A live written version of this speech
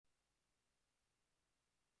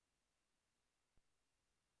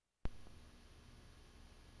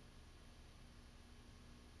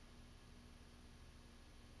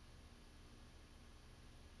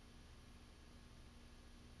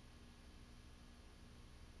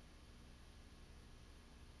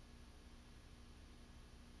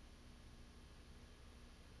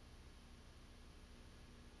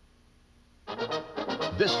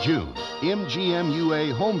This June, MGM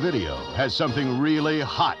UA Home Video has something really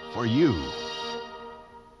hot for you.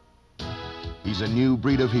 He's a new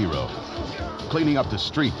breed of hero, cleaning up the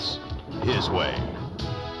streets his way.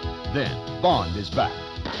 Then, Bond is back.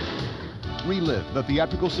 Relive the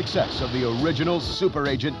theatrical success of the original super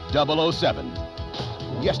agent 007.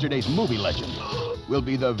 Yesterday's movie legend will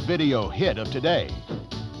be the video hit of today.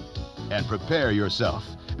 And prepare yourself,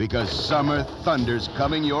 because summer thunder's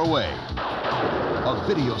coming your way. A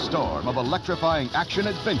video storm of electrifying action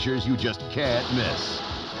adventures you just can't miss.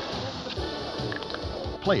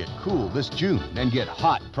 Play it cool this June and get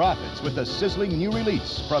hot profits with the sizzling new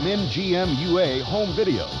release from MGM UA Home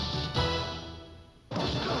Video.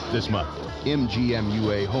 This month, MGM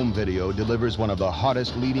UA Home Video delivers one of the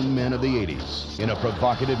hottest leading men of the 80s in a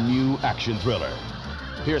provocative new action thriller.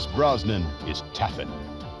 Pierce Brosnan is Taffin.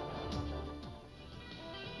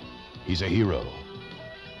 He's a hero,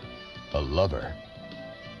 a lover,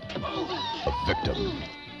 a victim,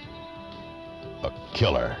 a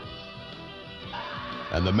killer,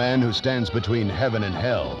 and the man who stands between heaven and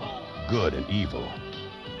hell, good and evil.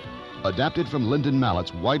 Adapted from Lyndon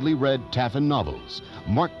Mallett's widely read Taffin novels,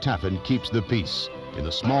 Mark Taffin keeps the peace in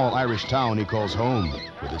the small Irish town he calls home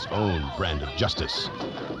with his own brand of justice.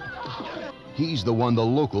 He's the one the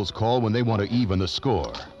locals call when they want to even the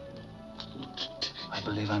score. I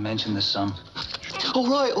believe I mentioned this, son. All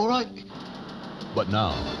right. But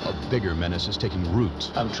now, a bigger menace is taking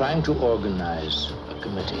root. I'm trying to organize a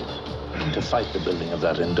committee to fight the building of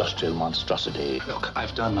that industrial monstrosity. Look,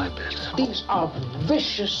 I've done my bit. These are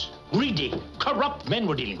vicious, greedy, corrupt men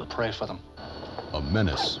we're dealing with. Pray for them. A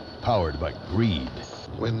menace powered by greed.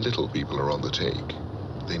 When little people are on the take,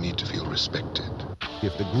 they need to feel respected.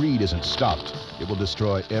 If the greed isn't stopped, it will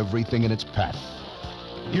destroy everything in its path.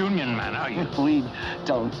 Union man, are you? We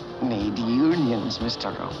don't need unions,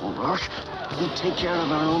 Mr. Goldfinger. We take care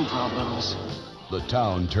of our own problems. The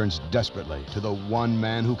town turns desperately to the one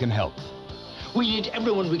man who can help. We need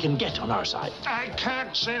everyone we can get on our side. I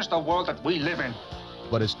can't change the world that we live in.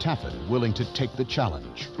 But is Taffin willing to take the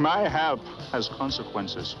challenge? My help has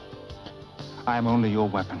consequences. I'm only your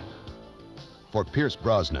weapon. For Pierce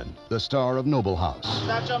Brosnan, the star of Noble House. Is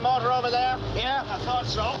that your motor over there? Yeah, I thought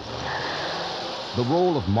so. The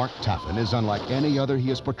role of Mark Taffin is unlike any other he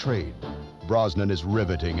has portrayed. Brosnan is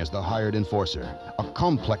riveting as the hired enforcer, a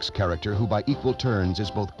complex character who by equal turns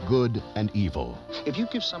is both good and evil. If you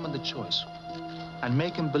give someone the choice and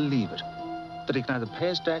make him believe it, that he can either pay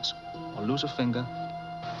his debts or lose a finger,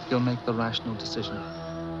 he'll make the rational decision.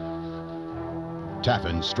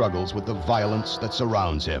 Taffin struggles with the violence that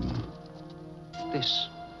surrounds him. This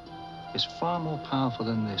is far more powerful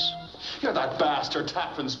than this. You're that bastard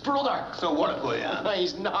Taffin's brother. So what if I am?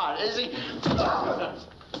 He's not, is he?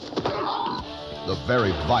 The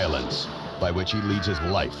very violence by which he leads his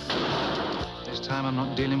life. This time I'm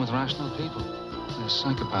not dealing with rational people. They're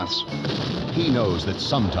psychopaths. He knows that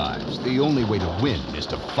sometimes the only way to win is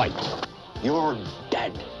to fight. You're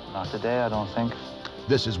dead. Not today, I don't think.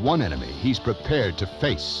 This is one enemy he's prepared to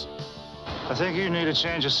face. I think you need a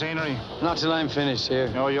change of scenery. Not till I'm finished here.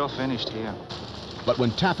 No, you're finished here. But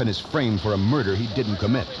when Taffin is framed for a murder he didn't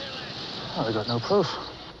commit, Well, I got no proof.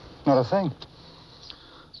 Not a thing.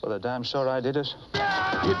 So they're damn sure I did it.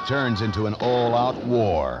 it turns into an all-out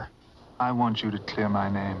war. I want you to clear my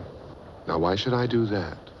name, Now, why should I do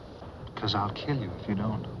that? because I'll kill you if you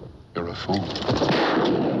don't. You're a fool.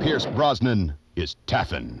 Pierce Brosnan is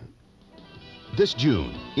Taffin. This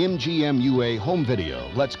June, MGM UA Home Video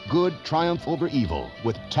lets good triumph over evil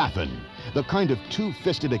with Taffin, the kind of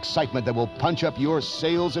two-fisted excitement that will punch up your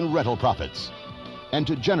sales and rental profits. And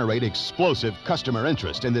to generate explosive customer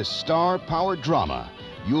interest in this star-powered drama,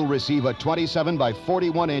 you'll receive a 27 by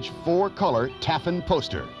 41-inch 4-color Taffin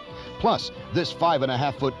poster. Plus, this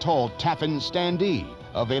 5.5-foot tall Taffin standee,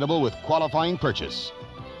 available with qualifying purchase.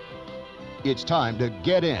 It's time to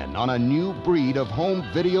get in on a new breed of home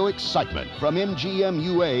video excitement from MGM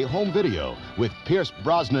UA Home Video with Pierce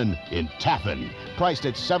Brosnan in Taffin, priced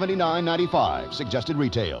at $79.95, suggested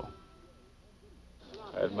retail.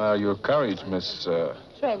 I admire your courage, Miss...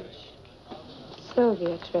 Trench.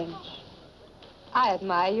 Sylvia Trench. I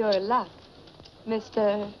admire your luck,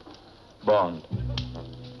 Mr. Bond.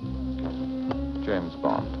 James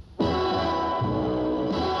Bond.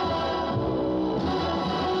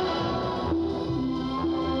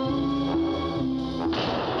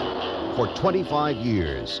 For 25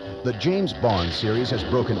 years, the James Bond series has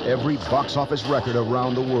broken every box office record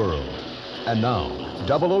around the world. And now,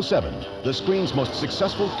 007, the screen's most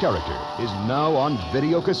successful character, is now on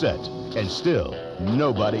video cassette. And still,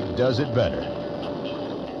 nobody does it better.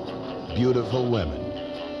 Beautiful women,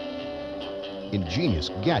 ingenious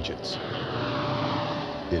gadgets,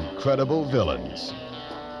 incredible villains.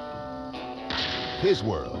 His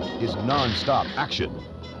world is non-stop action.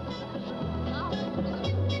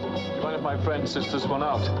 Do you mind if my friend sits this one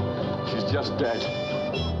out? She's just dead.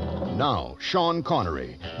 Now, Sean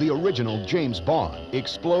Connery, the original James Bond,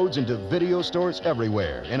 explodes into video stores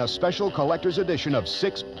everywhere in a special collector's edition of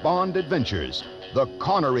 6 Bond adventures, the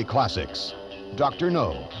Connery Classics. Dr.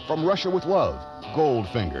 No, From Russia with Love,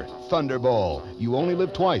 Goldfinger, Thunderball, You Only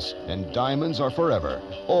Live Twice, and Diamonds Are Forever,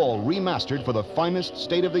 all remastered for the finest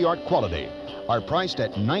state-of-the-art quality, are priced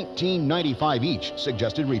at $19.95 each,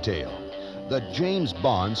 suggested retail. The James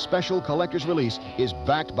Bond Special Collector's Release is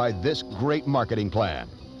backed by this great marketing plan.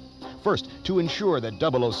 First, to ensure that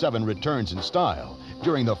 007 returns in style,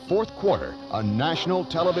 during the 4th quarter, a national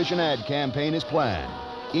television ad campaign is planned,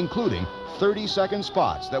 including 30-second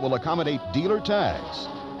spots that will accommodate dealer tags.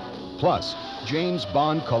 Plus, James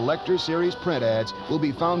Bond Collector Series print ads will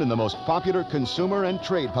be found in the most popular consumer and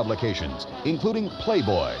trade publications, including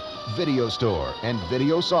Playboy, Video Store, and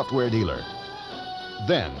Video Software Dealer.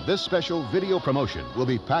 Then, this special video promotion will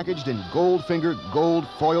be packaged in Goldfinger gold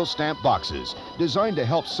foil stamp boxes, designed to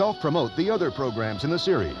help self-promote the other programs in the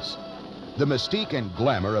series. The mystique and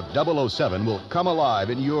glamour of 007 will come alive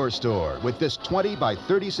in your store with this 20 by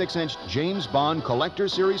 36-inch James Bond Collector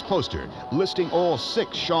Series poster listing all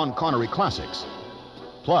 6 Sean Connery classics.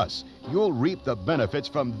 Plus, you'll reap the benefits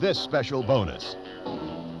from this special bonus.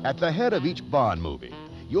 At the head of each Bond movie,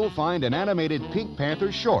 you'll find an animated Pink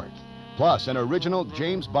Panther short, plus an original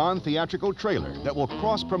James Bond theatrical trailer that will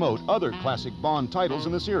cross-promote other classic Bond titles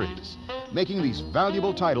in the series, making these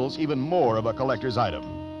valuable titles even more of a collector's item.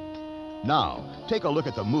 Now, take a look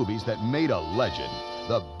at the movies that made a legend,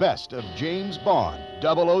 the best of James Bond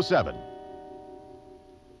 007.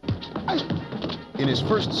 In his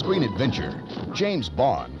first screen adventure, James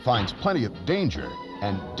Bond finds plenty of danger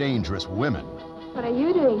and dangerous women. What are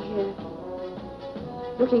you doing here?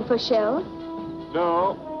 Looking for shells?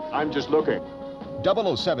 No, I'm just looking.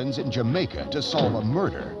 007's in Jamaica to solve a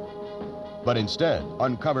murder, but instead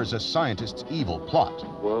uncovers a scientist's evil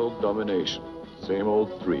plot. World domination. Same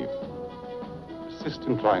old dream. Persist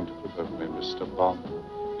in trying to provoke me, Mr. Bond.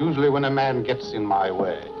 Usually when a man gets in my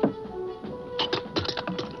way.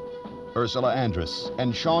 Ursula Andress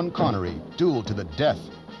and Sean Connery duel to the death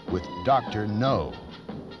with Dr. No.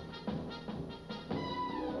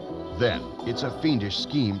 Then, it's a fiendish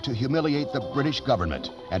scheme to humiliate the British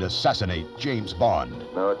government and assassinate James Bond.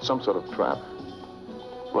 No, it's some sort of trap.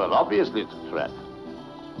 Well, obviously it's a threat.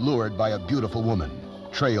 Lured by a beautiful woman,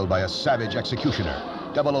 trailed by a savage executioner,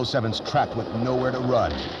 007's trapped with nowhere to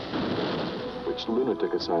run. Which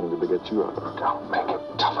lunatic assigned to get you out? Don't make it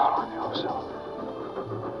tougher on yourself.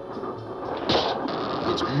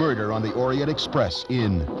 It's murder on the Orient Express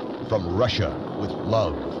in From Russia with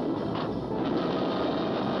Love.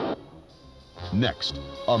 Next,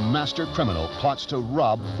 a master criminal plots to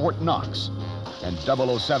rob Fort Knox, and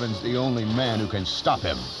 007's the only man who can stop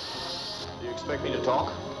him. Do you expect me to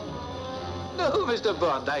talk? No, Mr.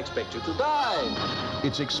 Bond, I expect you to die.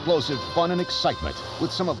 It's explosive fun and excitement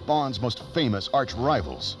with some of Bond's most famous arch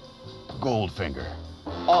rivals. Goldfinger,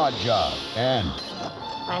 Odd Job, and...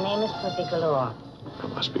 My name is Pussy Galore. I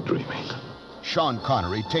must be dreaming. Sean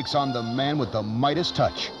Connery takes on the man with the Midas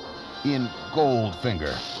touch in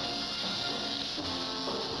Goldfinger.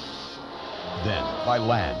 Then, by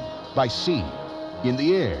land, by sea, in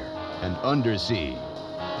the air, and undersea,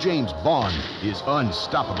 James Bond is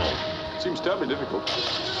unstoppable. Seems terribly difficult.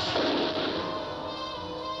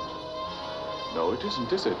 No, it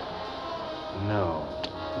isn't, is it? No.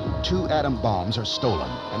 2 atom bombs are stolen,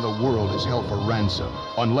 and the world is held for ransom,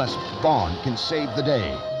 unless Bond can save the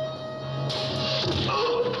day.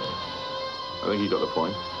 I think he got the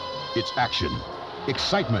point. It's action,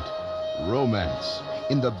 excitement, romance,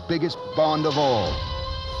 in the biggest Bond of all,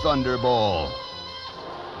 Thunderball.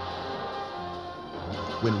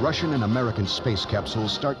 When Russian and American space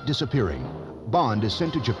capsules start disappearing, Bond is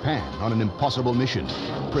sent to Japan on an impossible mission: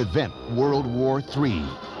 prevent World War III.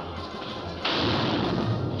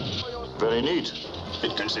 Very neat.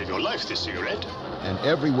 It can save your life, this cigarette. And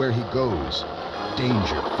everywhere he goes,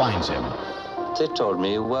 danger finds him. They told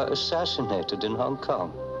me you were assassinated in Hong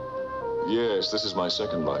Kong. Yes, this is my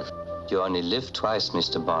second life. You only live twice,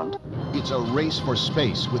 Mr. Bond. It's a race for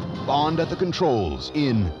space with Bond at the controls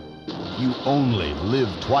in You Only Live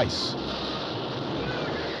Twice.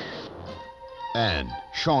 And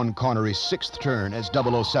Sean Connery's 6th turn as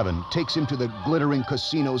 007 takes him to the glittering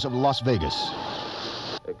casinos of Las Vegas.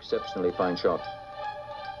 Exceptionally fine shot.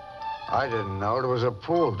 I didn't know there was a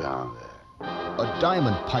pool down there. A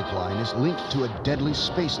diamond pipeline is linked to a deadly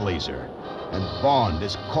space laser. and Bond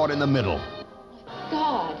is caught in the middle.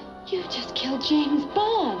 God, you just killed James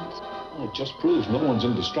Bond. Well, it just proves no one's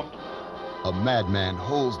indestructible. A madman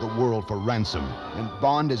holds the world for ransom, and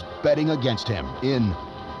Bond is betting against him in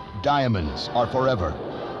Diamonds Are Forever.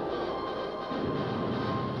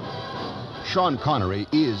 Sean Connery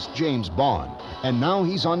is James Bond, and now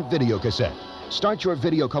he's on videocassette. Start your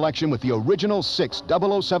video collection with the original 6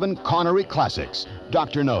 007 Connery Classics.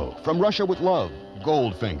 Dr. No, From Russia with Love,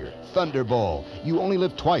 Goldfinger, Thunderball, You Only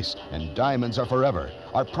Live Twice, and Diamonds Are Forever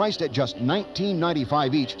are priced at just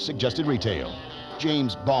 $19.95 each, suggested retail.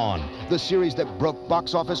 James Bond, the series that broke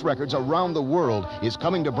box office records around the world, is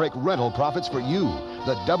coming to break rental profits for you.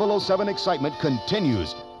 The 007 excitement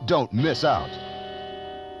continues. Don't miss out.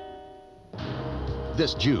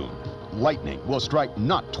 This June, lightning will strike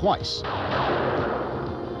not twice,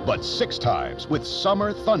 but 6 times with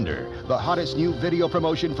Summer Thunder, the hottest new video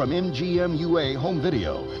promotion from MGM UA Home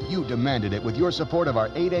Video. You demanded it with your support of our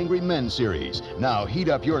 8 Angry Men series. Now heat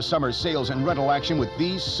up your summer sales and rental action with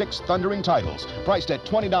these 6 thundering titles, priced at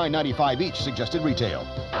 $29.95 each, suggested retail.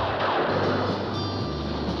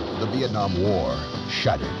 The Vietnam War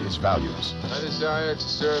shattered his values. I desire to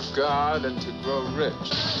serve God and to grow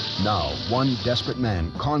rich. Now, one desperate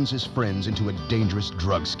man cons his friends into a dangerous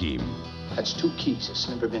drug scheme. That's 2 keys. It's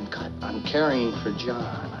never been cut. I'm carrying for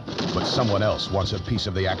John. But someone else wants a piece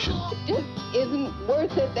of the action. It isn't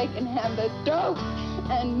worth it. They can have the dope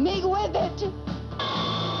and me with it.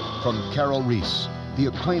 From Carol Reese, the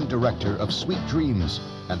acclaimed director of Sweet Dreams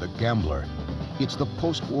and The Gambler, it's the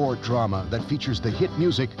post-war drama that features the hit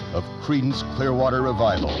music of Creedence Clearwater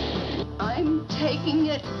Revival. I'm taking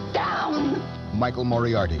it down. Michael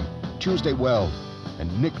Moriarty, Tuesday Weld, and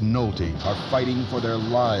Nick Nolte are fighting for their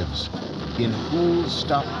lives in Who'll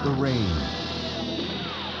Stop the Rain.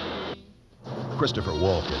 Christopher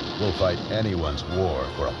Walken will fight anyone's war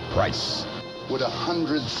for a price. Would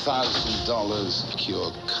 $100,000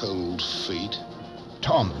 cure cold feet?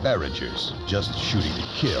 Tom Berenger's just shooting to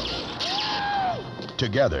kill.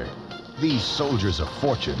 Together, these soldiers of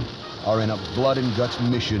fortune are in a blood and guts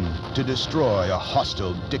mission to destroy a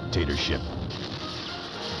hostile dictatorship.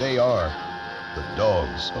 They are the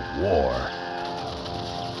Dogs of War.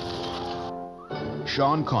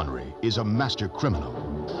 Sean Connery is a master criminal.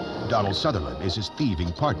 Donald Sutherland is his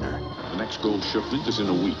thieving partner. The next gold shipment is in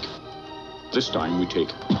a week. This time we take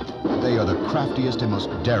it. They are the craftiest and most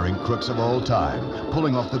daring crooks of all time,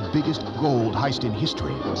 pulling off the biggest gold heist in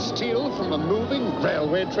history. Steal from a moving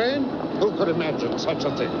railway train? Who could imagine such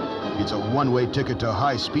a thing? It's a one-way ticket to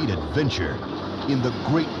high-speed adventure in the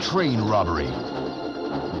Great Train Robbery.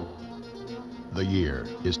 The year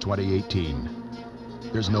is 2018.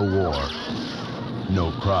 There's no war,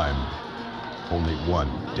 no crime, only one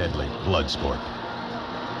deadly blood sport.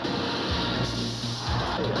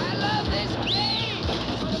 I love this game!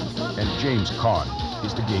 And James Caan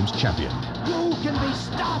is the game's champion. Who can be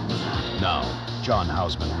stopped? Now, John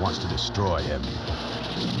Houseman wants to destroy him.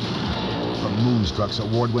 From Moonstruck's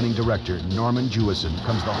award-winning director, Norman Jewison,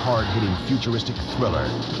 comes the hard-hitting futuristic thriller,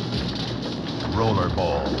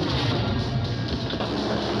 Rollerball.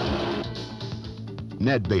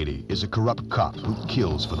 Ned Beatty is a corrupt cop who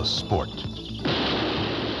kills for the sport.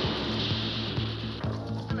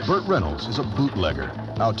 Burt Reynolds is a bootlegger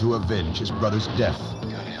out to avenge his brother's death.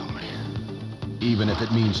 God help me. Even if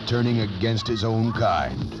it means turning against his own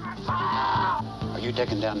kind. Are you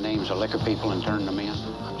taking down names of liquor people and turning them in?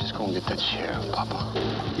 I'm just going to get that sheriff, Papa.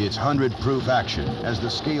 It's 100-proof action as the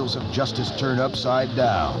scales of justice turn upside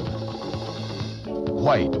down.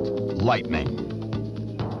 White Lightning.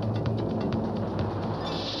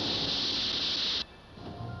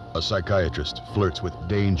 A psychiatrist flirts with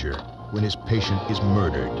danger when his patient is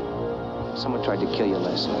murdered. Someone tried to kill you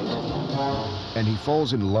last night. And he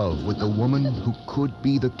falls in love with the woman who could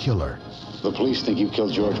be the killer. The police think you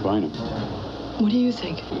killed George Bynum. What do you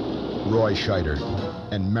think? Roy Scheider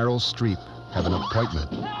and Meryl Streep have an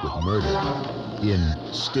appointment with murder in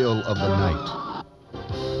Still of the Night.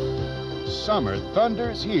 Summer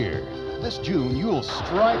Thunder's here. This June, you'll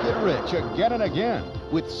strike it rich again and again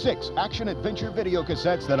with 6 action-adventure video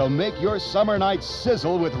cassettes that'll make your summer nights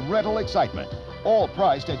sizzle with rental excitement. All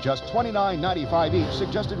priced at just $29.95 each,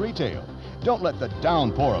 suggested retail. Don't let the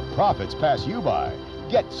downpour of profits pass you by.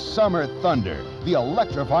 Get Summer Thunder, the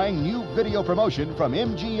electrifying new video promotion from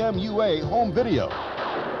MGM UA Home Video.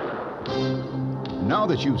 Now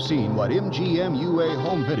that you've seen what MGM UA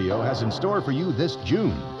Home Video has in store for you this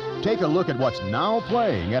June, take a look at what's now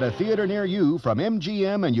playing at a theater near you from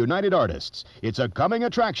MGM and United Artists. It's a coming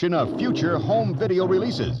attraction of future home video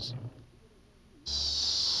releases.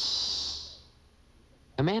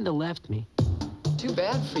 Amanda left me. Too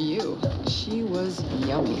bad for you. She was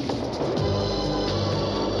yummy.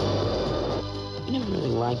 You never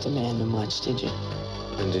really liked Amanda much, did you?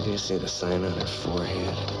 And did you see the sign on her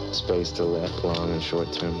forehead? Space to let long and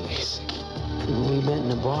short-term leasing. We met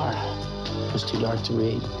in a bar. It was too dark to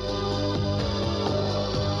read.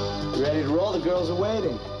 You ready to roll? The girls are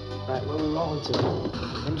waiting. All right, where are we rolling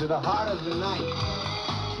to? Into the heart of the night.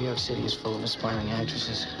 New York City is full of aspiring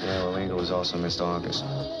actresses. Yeah, well, Inga was also Miss August.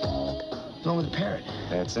 The one with the parrot.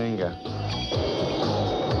 That's Inga.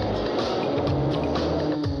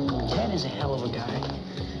 Ted is a hell of a guy.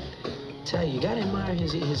 Tell you gotta admire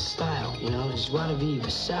his style, you know, his joie de vivre,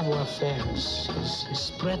 his savoir-faire, his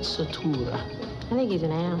sprezzatura. I think he's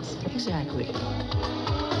an ass. Exactly. Amanda,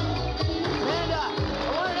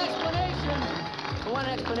 I want an explanation. I want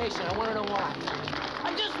an explanation. I want to know why.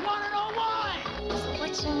 I just want to know why. So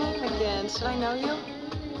what's your name again? Should I know you?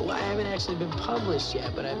 Well, I haven't actually been published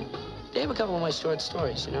yet, but they have a couple of my short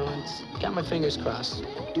stories, you know. It's got my fingers crossed.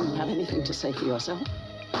 Do you have anything to say for yourself?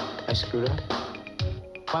 I screwed up.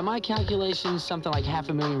 By my calculations, something like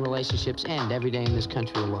 500,000 relationships end every day in this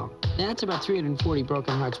country alone. Now, that's about 340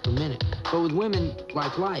 broken hearts per minute. But with women,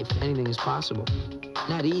 like life, anything is possible.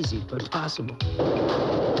 Not easy, but possible.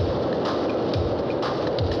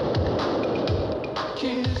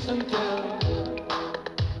 Kiss and tell.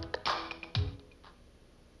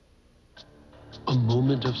 A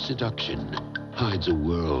moment of seduction hides a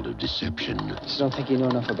world of deception. You don't think you know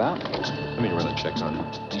enough about me? Let me run the checks on you.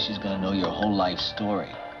 At least she's gonna know your whole life story.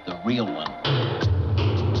 The real one.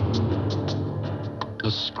 A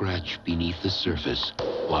scratch beneath the surface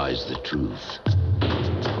lies the truth.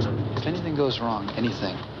 If anything goes wrong,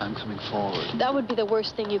 anything, I'm coming forward. That would be the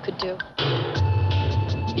worst thing you could do.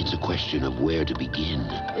 It's a question of where to begin.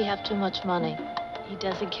 We have too much money. He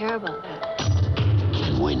doesn't care about that.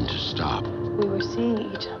 And when to stop. We were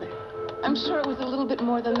seeing each other. I'm sure it was a little bit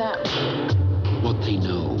more than that. What they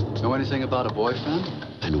know. Know anything about a boyfriend?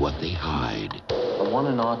 And what they hide. I want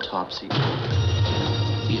an autopsy.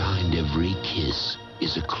 Behind every kiss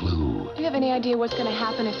is a clue. Do you have any idea what's going to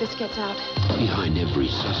happen if this gets out? Behind every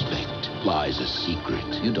suspect lies a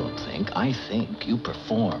secret. You don't think, I think. You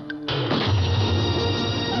perform.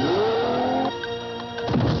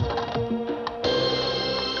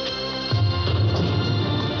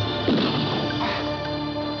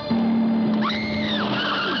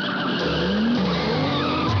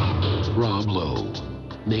 Rob Lowe,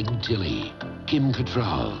 Meg Tilly, Kim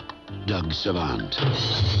Cattrall, Doug Savant.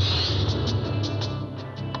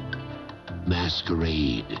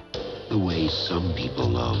 Masquerade, the way some people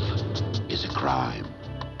love, is a crime.